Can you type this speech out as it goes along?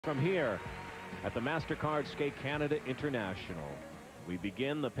From here at the MasterCard Skate Canada International, we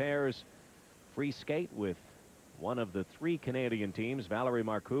begin the pairs free skate with one of the three Canadian teams, Valerie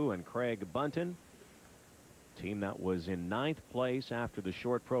Marcoux and Craig Buntin, team that was in 9th place after the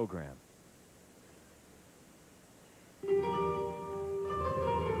short program.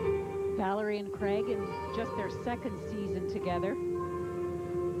 Valerie and Craig in just their second season together.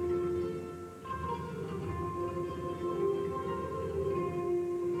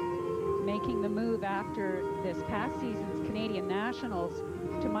 Making the move after this past season's Canadian Nationals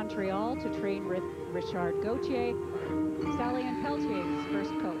to Montreal to train with Richard Gauthier, Sally and Peltier's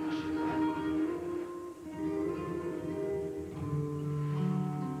first coach.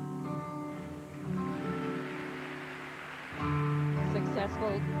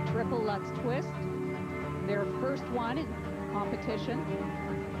 Successful triple Lutz twist, their first one in competition.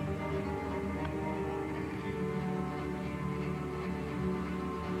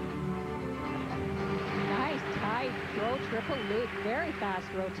 Throw triple loop, very fast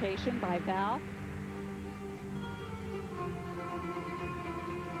rotation by Val.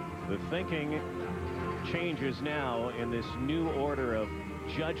 The thinking changes now in this new order of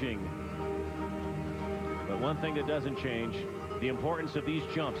judging. But one thing that doesn't change, the importance of these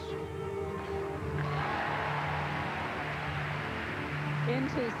jumps.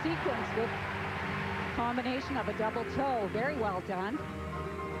 Into sequence with combination of a double toe, very well done.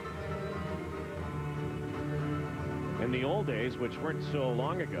 In the old days, which weren't so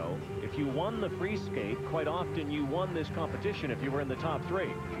long ago, if you won the free skate, quite often you won this competition if you were in the top 3.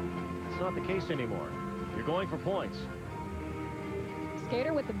 It's not the case anymore. You're going for points.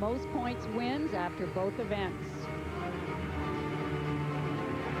 Skater with the most points wins after both events.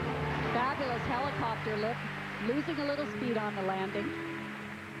 Fabulous helicopter lift, losing a little speed on the landing.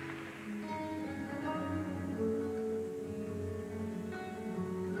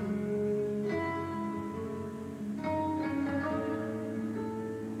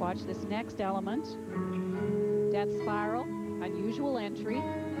 Watch this next element. Death spiral, unusual entry,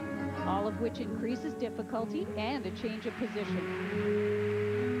 all of which increases difficulty and a change of position.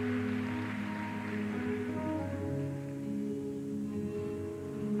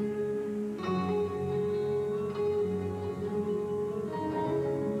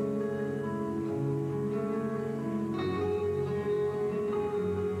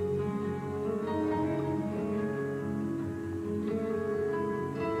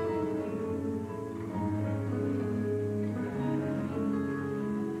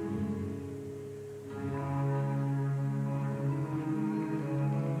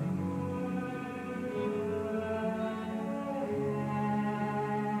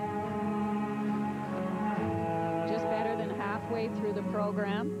 Through the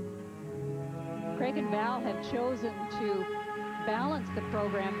program, Craig and Val have chosen to balance the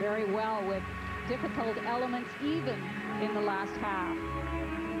program very well with difficult elements even in the last half.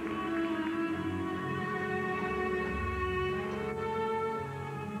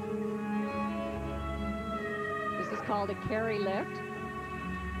 This is called a carry lift,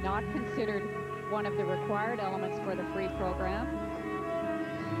 not considered one of the required elements for the free program.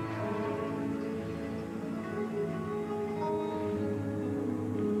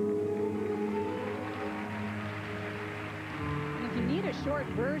 Short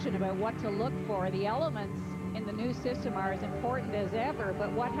version about what to look for. The elements in the new system are as important as ever,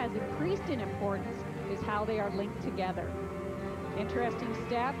 but what has increased in importance is how they are linked together. Interesting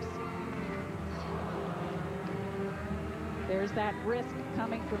steps. There's that risk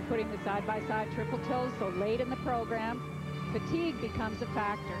coming from putting the side-by-side triple toes so late in the program. Fatigue becomes a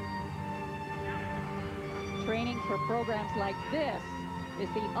factor. Training for programs like this is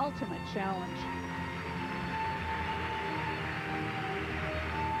the ultimate challenge.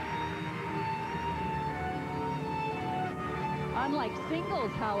 Unlike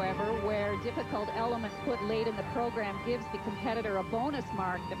singles, however, where difficult elements put late in the program gives the competitor a bonus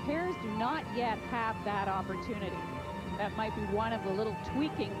mark, the pairs do not yet have that opportunity. That might be one of the little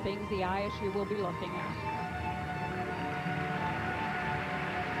tweaking things the ISU will be looking at.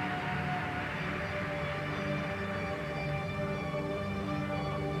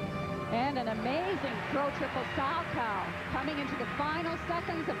 And an amazing pro triple Salchow coming into the final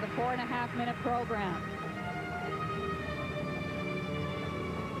seconds of the 4.5-minute program.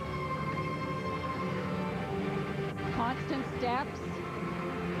 Constant steps.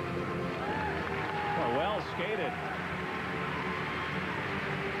 Well skated.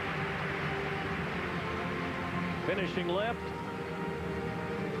 Finishing lift.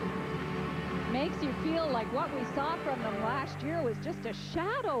 Makes you feel like what we saw from them last year was just a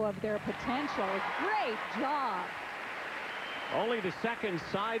shadow of their potential. Great job. Only the second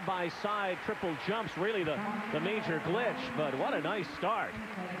side-by-side triple jumps, really the major glitch, but what a nice start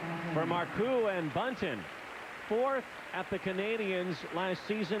for Marcoux and Buntin. Fourth at the Canadians last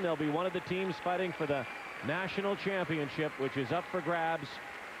season. They'll be one of the teams fighting for the national championship, which is up for grabs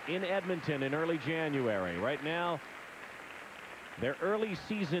in Edmonton in early January. Right now, their early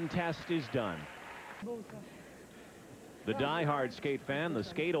season test is done. The die-hard skate fan, the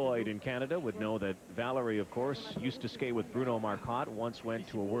skateoid in Canada, would know that Valerie, of course, used to skate with Bruno Marcoux, once went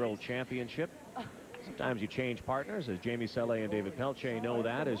to a world championship. Sometimes you change partners, as Jamie Salé and David Pelche know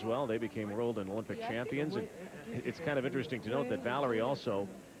that as well. They became world and Olympic champions. And it's kind of interesting to note that Valerie also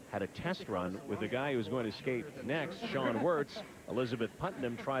had a test run with the guy who was going to skate next, Sean Wirtz. Elizabeth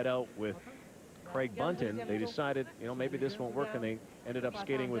Putnam tried out with Craig Buntin. They decided, you know, maybe this won't work, and they ended up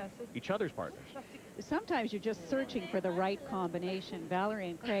skating with each other's partners. Sometimes you're just searching for the right combination.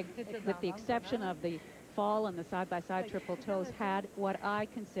 Valerie and Craig, with the exception of the fall and the side-by-side triple toes, had what I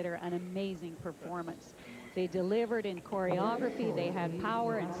consider an amazing performance. They delivered in choreography. They had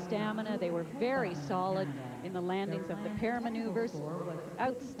power and stamina. They were very solid in the landings of the pair maneuvers.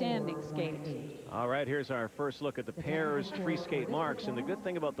 Outstanding skate. All right, here's our first look at the pairs free skate marks. And the good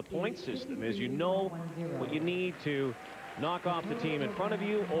thing about the point system is you know what you need to knock off the team in front of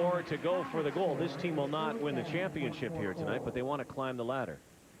you or to go for the goal. This team will not win the championship here tonight, but they want to climb the ladder.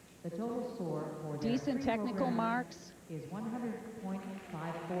 The total score for decent technical marks is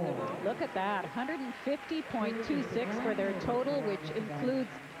 100.54. Look at that, 150.26 for their total, which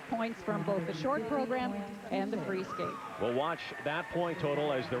includes points from both the short program and the free skate. We'll watch that point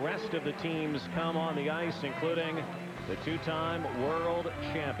total as the rest of the teams come on the ice, including the two-time world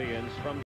champions from